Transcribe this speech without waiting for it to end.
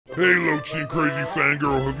Hey, Lowchi and Crazy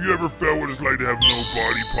Fangirl, have you ever felt what it's like to have no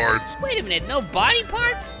body parts? Wait a minute, no body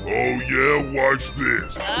parts? Oh yeah, watch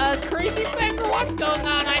this. Crazy Fangirl, what's going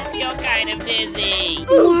on? I feel kind of dizzy.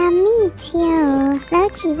 Yeah, me too.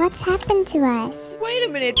 Lowchi, what's happened to us? Wait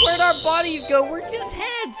a minute, where'd our bodies go? We're just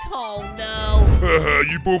heads. Oh no. Haha,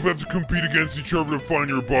 you both have to compete against each other to find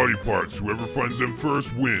your body parts. Whoever finds them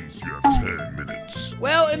first wins. You have 10 minutes.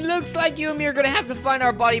 Well, it looks like you and me are gonna have to find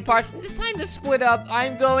our body parts. It's time to split up.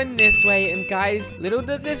 I'm going this way. And guys, little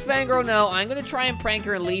does this Fangirl know, I'm gonna try and prank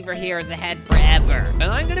her and leave her here as a head forever. And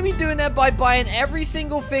I'm gonna be doing that by buying every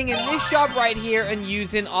single thing in this shop right here and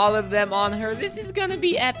using all of them on her. This is gonna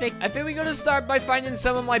be epic. I think we're gonna start by finding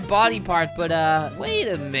some of my body parts, but wait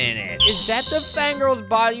a minute. Is that the Fangirl's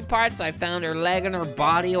body parts? I found her leg and her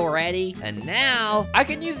body already. And now, I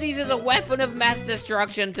can use these as a weapon of mass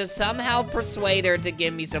destruction to somehow persuade her to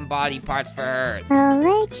give me some body parts for her.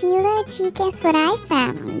 Oh, Lowchi, guess what I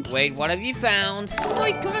found? Wait, what have you found? Oh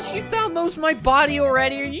my gosh, you found most of my body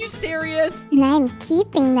already. Are you serious? And I'm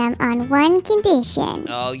keeping them on one condition.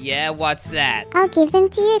 Oh yeah, what's that? I'll give them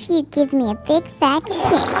to you if you give me a big fat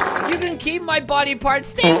kiss. You can keep my body parts.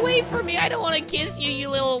 Stay away from me. I don't want to kiss you, you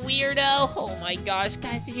little weirdo. Oh my gosh,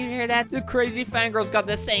 guys, did you hear that? The Crazy Fangirl's got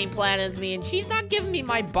the same plan as me, and she's not giving me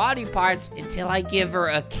my body parts until I give her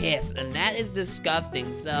a kiss, and that is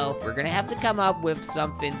disgusting. So we're gonna have to come up with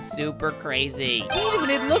something super crazy. Wait a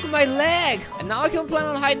minute, look at my leg. And now I can plan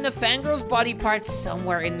on hiding the Fangirl's body parts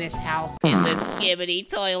somewhere in this house. In the skibbity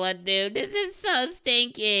toilet, dude. This is so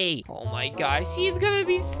stinky. Oh my gosh, she's gonna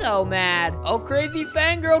be so mad. Oh, Crazy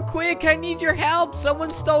Fangirl, quick, I need your help.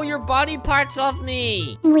 Someone stole your body parts off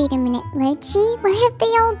me. Wait a minute, Lowchi, where have they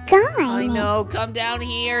all gone? I know, come down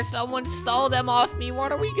here. Someone stole them off me.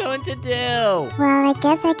 What are we going to do? Well, I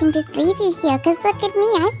guess I can just leave you here, because look at me,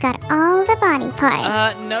 I've got all the body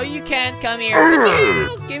parts. No you can't. Come here.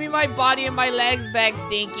 Give me my body and my legs back,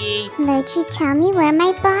 Stinky. Lowchi, tell me where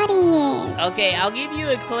my body is. Okay, I'll give you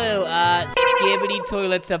a clue. Skibbity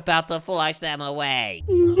Toilet's about to flush them away.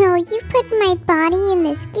 No, you put my body in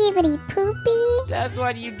the skibbity poopy? That's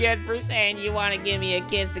what you get for saying you want to give me a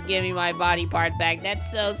kiss to give me my body part back.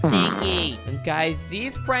 That's so stinky. And guys,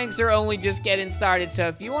 these pranks are only just getting started, so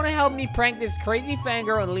if you want to help me prank this Crazy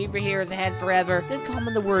Fangirl and leave her here as a head forever, then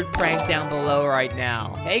comment the word prank down below right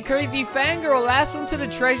now. Hey, Crazy Fangirl, last one to the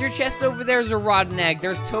treasure chest over there is a rotten egg.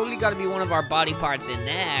 There's totally got to be one of our body parts in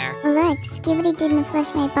there. Look, Skibbity didn't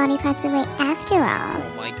flush my body parts away after all.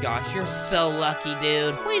 Oh my gosh, you're so lucky,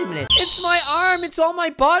 dude. Wait a minute, it's my arm. It's all my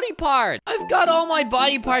body parts. I've got all my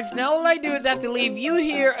body parts. Now all I do is have to leave you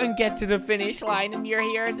here and get to the finish line, and you're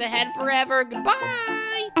here as a head forever. Goodbye.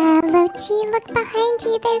 Lowchi, look behind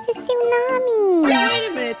you. There's a tsunami. Wait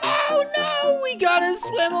a minute. Oh no, we gotta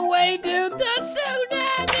swim away, dude. The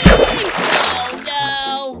tsunami. Oh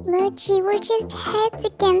no. Lowchi, we're just heads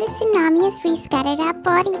again. The tsunami has rescattered our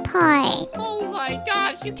body part. Oh my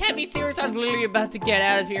gosh, you can't be serious. I was literally about to get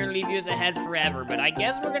out of here and leave you as a head forever, but I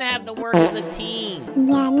guess we're gonna have to work as a team.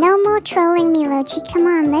 Yeah, no more trolling me, Lowchi. Come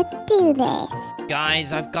on, let's do this.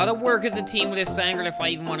 Guys, I've got to work as a team with this Fangirl if I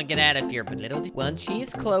even want to get out of here. But when she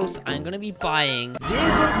is close, I'm going to be buying this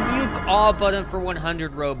nuke all button for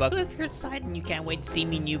 100 Robux. If you're excited and you can't wait to see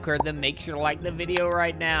me nuke her, then make sure to like the video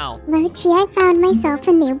right now. Lowchi, I found myself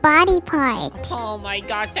a new body part. Oh my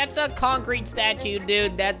gosh, that's a concrete statue,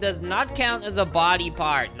 dude. That does not count as a body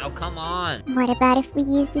part. Now, come on. What about if we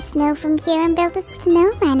use the snow from here and build a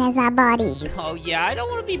snowman as our body? Oh yeah, I don't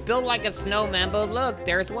want to be built like a snowman, but look,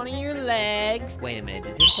 there's one of your legs. Wait a minute,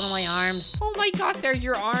 is this one of my arms? Oh my gosh, there's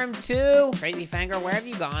your arm too. Crazy Fangirl, where have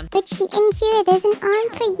you gone? Lowchi, in here, there's an arm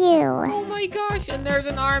for you. Oh my gosh, and there's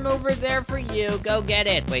an arm over there for you. Go get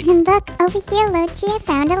it. Wait. And look, over here, Lowchi, I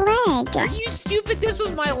found a leg. Are you stupid? This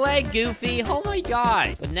was my leg, Goofy. Oh my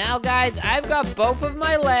gosh. But now, guys, I've got both of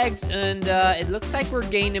my legs, and it looks like we're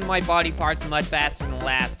gaining my body parts much faster than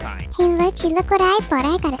last time. Hey, Lowchi, look what I bought.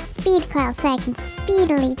 I got a speed coil so I can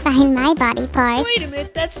speedily find my body parts. Wait a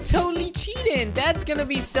minute, that's totally cheating. Dad's gonna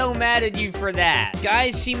be so mad at you for that.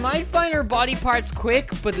 Guys, she might find her body parts quick,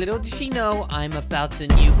 but little does she know I'm about to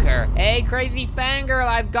nuke her. Hey, Crazy Fangirl,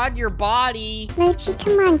 I've got your body. Lowchi,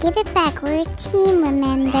 come on, give it back. We're a team,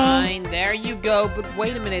 remember? Fine, there you go. But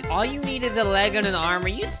wait a minute, all you need is a leg and an arm. Are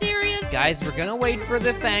you serious? Guys, we're gonna wait for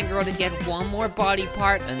the Fangirl to get one more body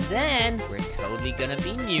part, and then we're totally gonna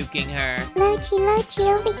gonna be nuking her. Lowchi,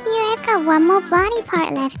 over here. I've got one more body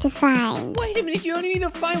part left to find. Wait a minute, you only need to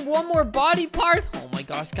find one more body part? Oh my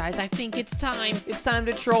gosh, guys, I think it's time. It's time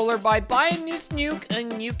to troll her by buying this nuke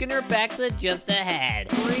and nuking her back to just ahead.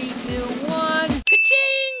 3, 2, 1.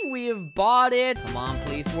 Ka-ching! We have bought it. Come on,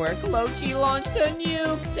 please work. Lowchi launched a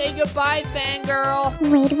nuke. Say goodbye, Fangirl.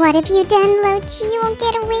 Wait, what have you done, Lowchi? You won't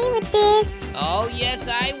get away with this. Oh, yes,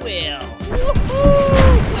 I will.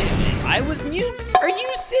 Woohoo! Wait a minute, I was nuked? Are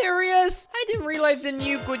you serious? I didn't realize the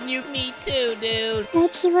nuke would nuke me too, dude.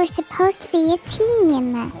 Lowchi, we're supposed to be a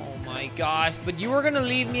team. Oh my gosh, but you were gonna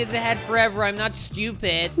leave me as a head forever. I'm not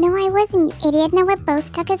stupid. No, I wasn't, you idiot. Now we're both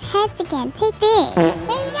stuck as heads again. Take this.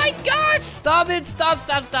 Oh my gosh! Stop it!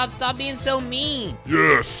 Stop being so mean.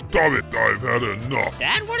 Yes, stop it. I've had enough.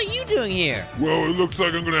 Dad, what are you doing here? Well, it looks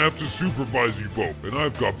like I'm gonna have to supervise you both, and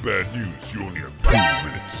I've got bad news. You only have 2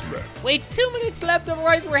 minutes left. Wait, 2 minutes left,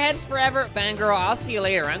 otherwise we're heads forever. Fangirl, I'll see you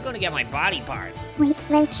later. I'm gonna get my body parts. Wait,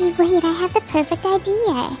 Lowchi, wait. I have the perfect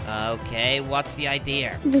idea. Okay, what's the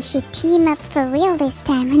idea? We should team up for real this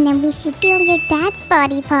time, and then we should steal your dad's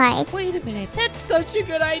body part. Wait a minute, that's such a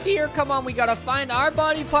good idea. Come on, we gotta find our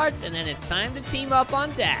body parts, and then it's time to team up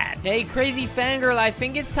on Dad. Hey, crazy Fangirl, I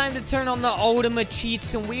think it's time to turn on the ultimate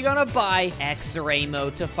cheats, and we're gonna buy X-ray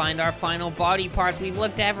mode to find our final body parts. We've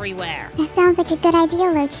looked everywhere. That sounds like a good idea,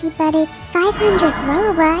 Lowchi, but it's 500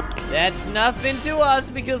 Robux. That's nothing to us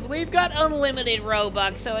because we've got unlimited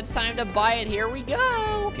Robux, so it's time to buy it. Here we go.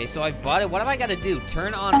 Okay, so I've bought it. What have I got to do?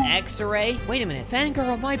 Turn on X-ray? Wait a minute,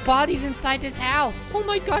 Fangirl, my body's inside this house. Oh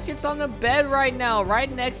my gosh, it's on the bed right now, right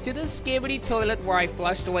next to the skibbity toilet where I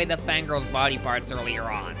flushed away the Fangirl's body parts earlier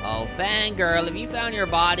on. Oh, Fangirl, have you found your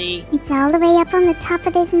body? It's all the way up on the top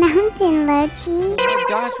of this mountain, Lowchi. Oh my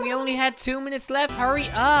gosh, we only had 2 minutes left. Hurry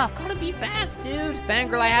up. Gotta be fast, dude.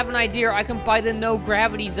 Fangirl, I have an idea. I can buy the no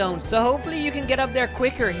gravity zone. So hopefully you can get up there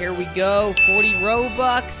quicker. Here we go. 40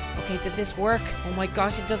 Robux. Okay, does this work? Oh my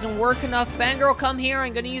gosh, it doesn't work enough. Fangirl, come here.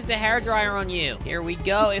 I'm gonna use the hairdryer on you. Here we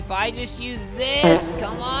go. If I just use this,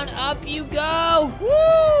 come on, up you go.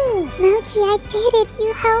 Woo! Lowchi, I did it.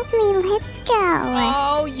 You helped me. Let's go.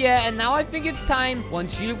 Oh, yeah, and now I think it's time.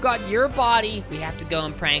 Once you've got your body, we have to go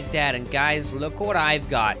and prank Dad. And guys, look what I've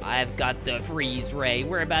got. I've got the freeze ray.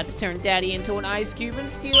 We're about to turn Daddy into an ice cube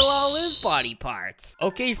and steal all his body parts.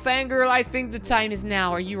 Okay, Fangirl, I think the time is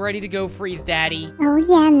now. Are you ready to go freeze Daddy? Oh,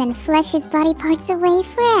 yeah, and then flush his body parts away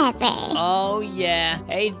forever. Oh, yeah.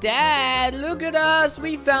 Hey, Dad, look at us.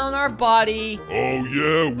 We found our body. Oh,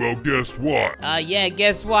 yeah? Well, guess what? Yeah,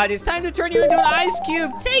 guess what? It's time to turn you into an ice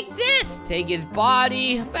cube. Take this. Take his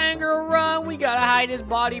body. Fangirl, run. We gotta hide his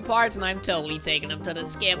body parts, and I'm totally taking him to the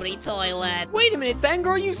skibbity toilet. Wait a minute,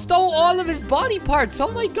 Fangirl, you stole all of his body parts.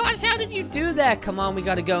 Oh my gosh, how did you do that? Come on, we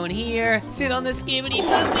gotta go in here. Sit on the skibbity poopy.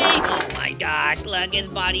 Oh my gosh, look, his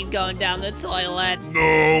body's going down the toilet.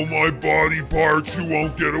 No, my body parts. You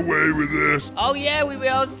won't get away with this. Oh yeah, we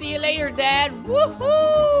will. See you later, Dad.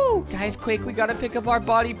 Woohoo! Guys, quick, we gotta pick up our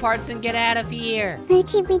body parts and get out of here.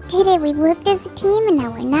 Lowchi, we did it. We worked as a team, and now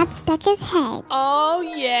we're not stuck as heads. Oh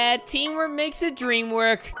yeah, teamwork makes a dream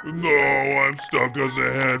work. No, I'm stuck as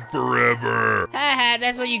a head forever. Haha,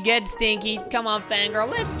 that's what you get, Stinky. Come on, Fangirl,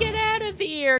 let's get out of here.